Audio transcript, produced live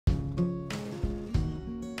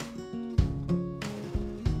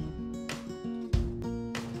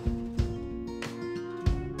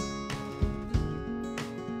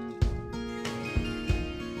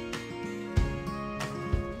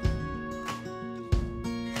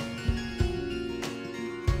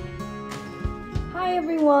Hi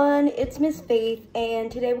everyone, it's Ms.Faith, and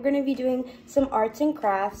today we're going to be doing some arts and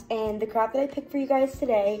crafts, and the craft that I picked for you guys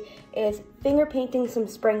today is finger painting some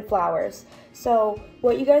spring flowers. So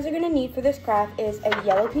what you guys are going to need for this craft is a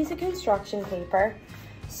yellow piece of construction paper,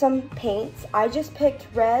 some paints. I just picked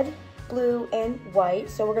red, blue, and white,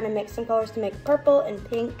 so we're going to mix some colors to make purple and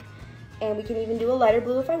pink, and we can even do a lighter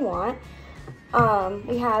blue if I want.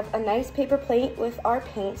 We have a nice paper plate with our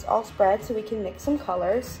paints all spread so we can mix some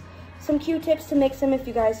colors. Some Q-tips to mix them if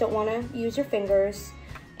you guys don't want to use your fingers,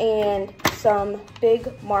 and some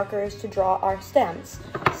big markers to draw our stems.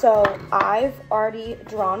 So I've already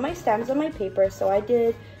drawn my stems on my paper, so I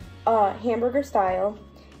did hamburger style,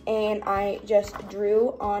 and I just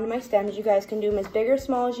drew on my stems. You guys can do them as big or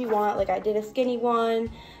small as you want. Like I did a skinny one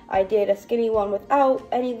without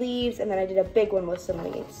any leaves, and then I did a big one with some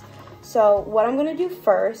leaves. So what I'm gonna do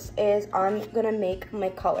first is I'm gonna make my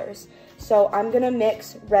colors. So I'm gonna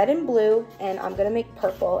mix red and blue, and I'm gonna make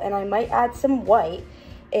purple, and I might add some white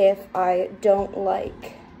if I don't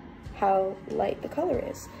like how light the color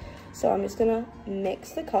is. So I'm just gonna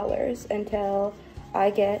mix the colors until I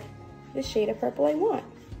get the shade of purple I want.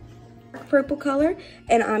 Purple color,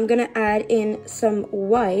 and I'm gonna add in some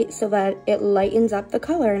white so that it lightens up the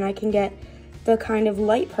color and I can get the kind of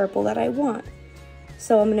light purple that I want.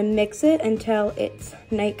 So I'm gonna mix it until it's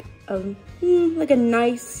like a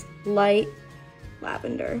nice light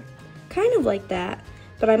lavender, kind of like that,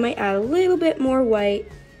 but I might add a little bit more white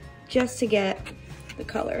just to get the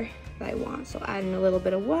color that I want. So add in a little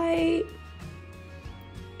bit of white,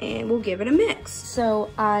 and we'll give it a mix. So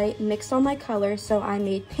I mixed all my colors. So I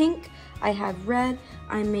made pink, I have red,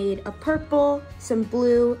 I made a purple, some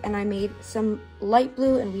blue, and I made some light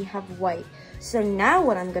blue, and we have white. So now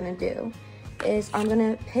what I'm gonna do is I'm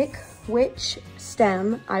gonna pick which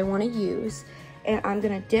stem I wanna use, and I'm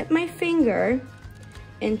gonna dip my finger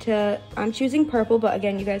into, I'm choosing purple, but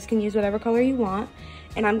again, you guys can use whatever color you want,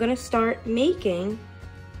 and I'm gonna start making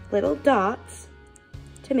little dots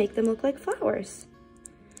to make them look like flowers.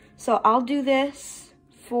 So I'll do this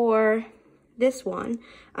for this one.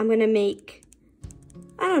 I'm gonna make,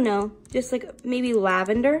 I don't know, just like maybe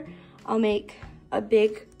lavender. I'll make a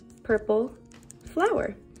big purple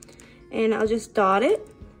flower, and I'll just dot it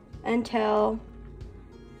until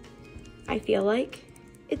I feel like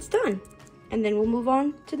it's done, and then we'll move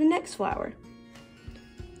on to the next flower.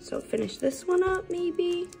 So finish this one up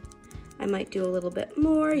maybe. I might do a little bit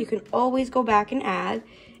more. You can always go back and add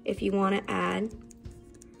if you want to add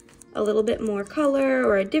a little bit more color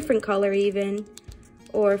or a different color even,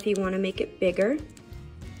 or if you want to make it bigger,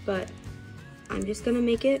 but I'm just gonna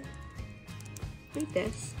make it like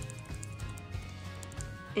this.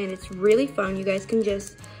 And it's really fun. You guys can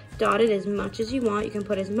just dot it as much as you want. You can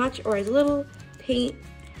put as much or as little paint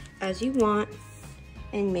as you want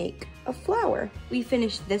and make a flower. We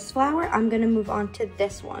finished this flower. I'm gonna move on to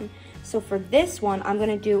this one. So for this one, I'm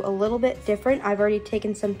gonna do a little bit different. I've already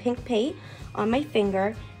taken some pink paint on my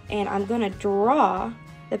finger, and I'm gonna draw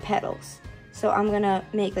the petals. So I'm gonna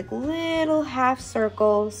make like little half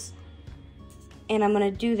circles, and I'm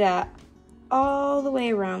gonna do that all the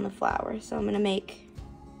way around the flower. So I'm gonna make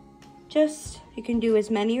you can do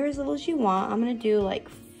as many or as little as you want. I'm gonna do like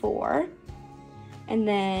 4. And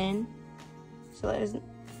then, so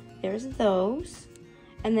there's those.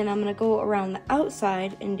 And then I'm gonna go around the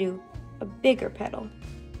outside and do a bigger petal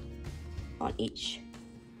on each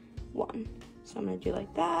one. So I'm gonna do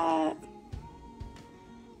like that,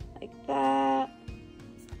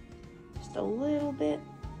 just a little bit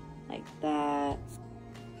like that.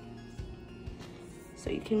 So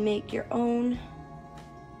you can make your own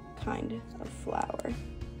kind of flower.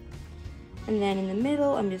 And then in the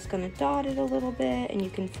middle, I'm just gonna dot it a little bit, and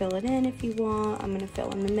you can fill it in if you want. I'm gonna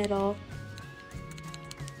fill in the middle,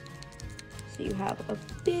 so you have a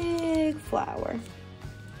big flower.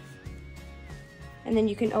 And then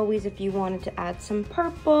you can always, if you wanted to add some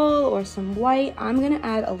purple or some white, I'm gonna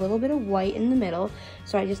add a little bit of white in the middle.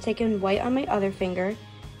 So I just taken white on my other finger,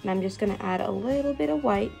 and I'm just gonna add a little bit of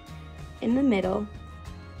white in the middle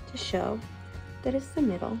to show that it's the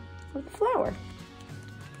middle of the flower.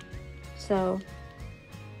 So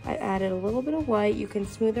I added a little bit of white. You can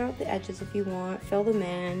smooth out the edges if you want, fill them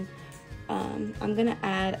in. I'm gonna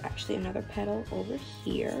add actually another petal over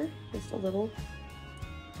here, just a little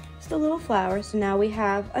flower. So now we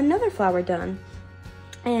have another flower done.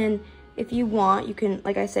 And if you want, you can,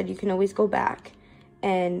 like I said, you can always go back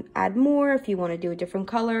and add more. If you want to do a different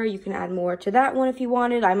color, you can add more to that one if you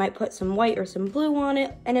wanted. I might put some white or some blue on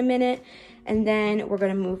it in a minute. And then we're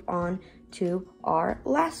gonna move on to our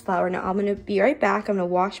last flower. Now I'm gonna be right back. I'm gonna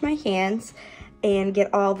wash my hands and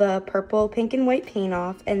get all the purple, pink, and white paint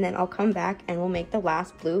off, and then I'll come back and we'll make the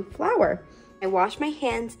last blue flower. I washed my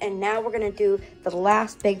hands, and now we're gonna do the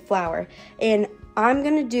last big flower. And I'm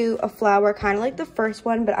gonna do a flower kind of like the first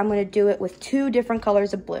one, but I'm gonna do it with 2 different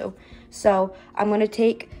colors of blue. So I'm gonna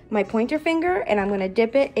take my pointer finger and I'm gonna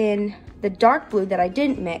dip it in the dark blue that I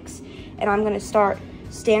didn't mix, and I'm gonna start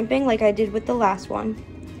stamping like I did with the last one.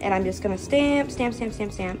 And I'm just gonna stamp, stamp, stamp,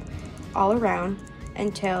 stamp, stamp all around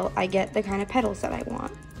until I get the kind of petals that I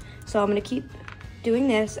want. So I'm gonna keep doing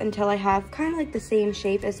this until I have kind of like the same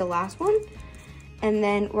shape as the last one. And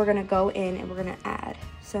then we're gonna go in and we're gonna add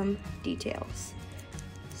some details.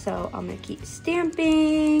 So I'm gonna keep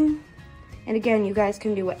stamping. And again, you guys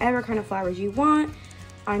can do whatever kind of flowers you want.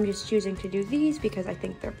 I'm just choosing to do these because I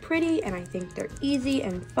think they're pretty and I think they're easy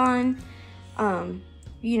and fun.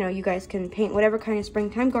 You know, you guys can paint whatever kind of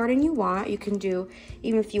springtime garden you want. You can do,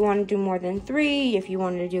 even if you want to do more than 3, if you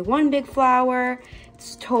wanted to do 1 big flower,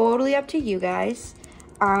 it's totally up to you guys.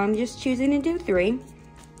 I'm just choosing to do 3.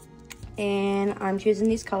 And I'm choosing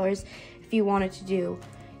these colors. If you wanted to do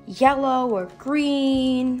yellow or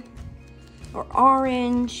green or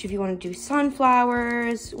orange, if you want to do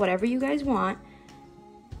sunflowers, whatever you guys want,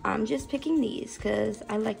 I'm just picking these because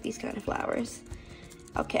I like these kind of flowers.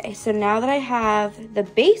 Okay, so now that I have the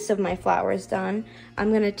base of my flowers done, I'm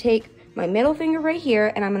going to take my middle finger right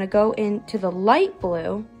here and I'm going to go into the light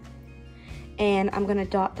blue and I'm going to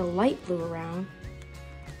dot the light blue around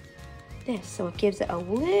this, so it gives it a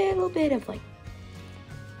little bit of like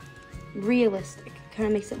realistic, kind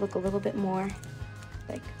of makes it look a little bit more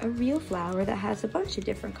like a real flower that has a bunch of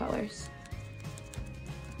different colors.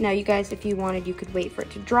 Now you guys, if you wanted, you could wait for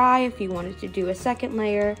it to dry if you wanted to do a second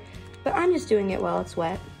layer, but I'm just doing it while it's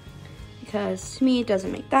wet because to me it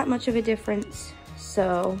doesn't make that much of a difference.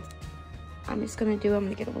 So I'm gonna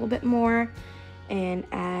get a little bit more and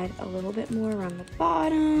add a little bit more around the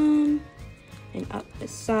bottom and up the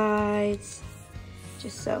sides,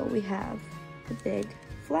 just so we have the big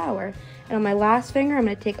flower. And on my last finger, I'm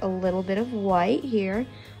gonna take a little bit of white here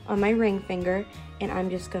on my ring finger, and I'm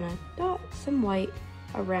just gonna dot some white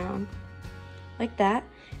around like that.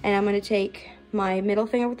 And I'm gonna take my middle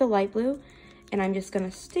finger with the light blue, and I'm just gonna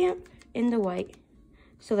stamp in the white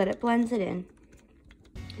so that it blends it in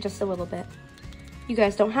just a little bit. You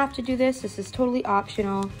guys don't have to do this. This is totally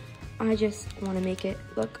optional. I just want to make it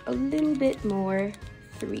look a little bit more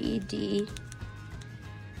 3D.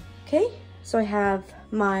 Okay, so I have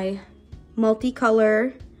my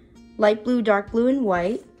multicolor light blue, dark blue, and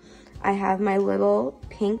white. I have my little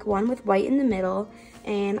pink one with white in the middle,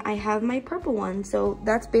 and I have my purple one. So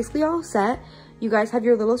that's basically all set. You guys have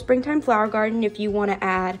your little springtime flower garden. If you want to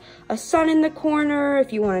add a sun in the corner,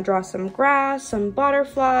 if you want to draw some grass, some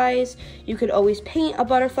butterflies, you could always paint a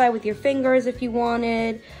butterfly with your fingers if you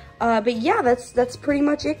wanted. But yeah, that's pretty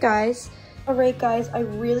much it, guys. Alright guys, I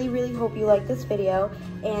really hope you like this video,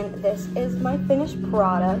 and this is my finished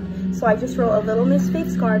product. So I just wrote a little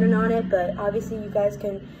Ms.Faith's garden on it, but obviously you guys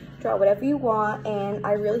can draw whatever you want, and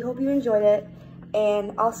I really hope you enjoyed it,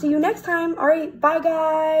 and I'll see you next time. Alright, bye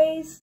guys!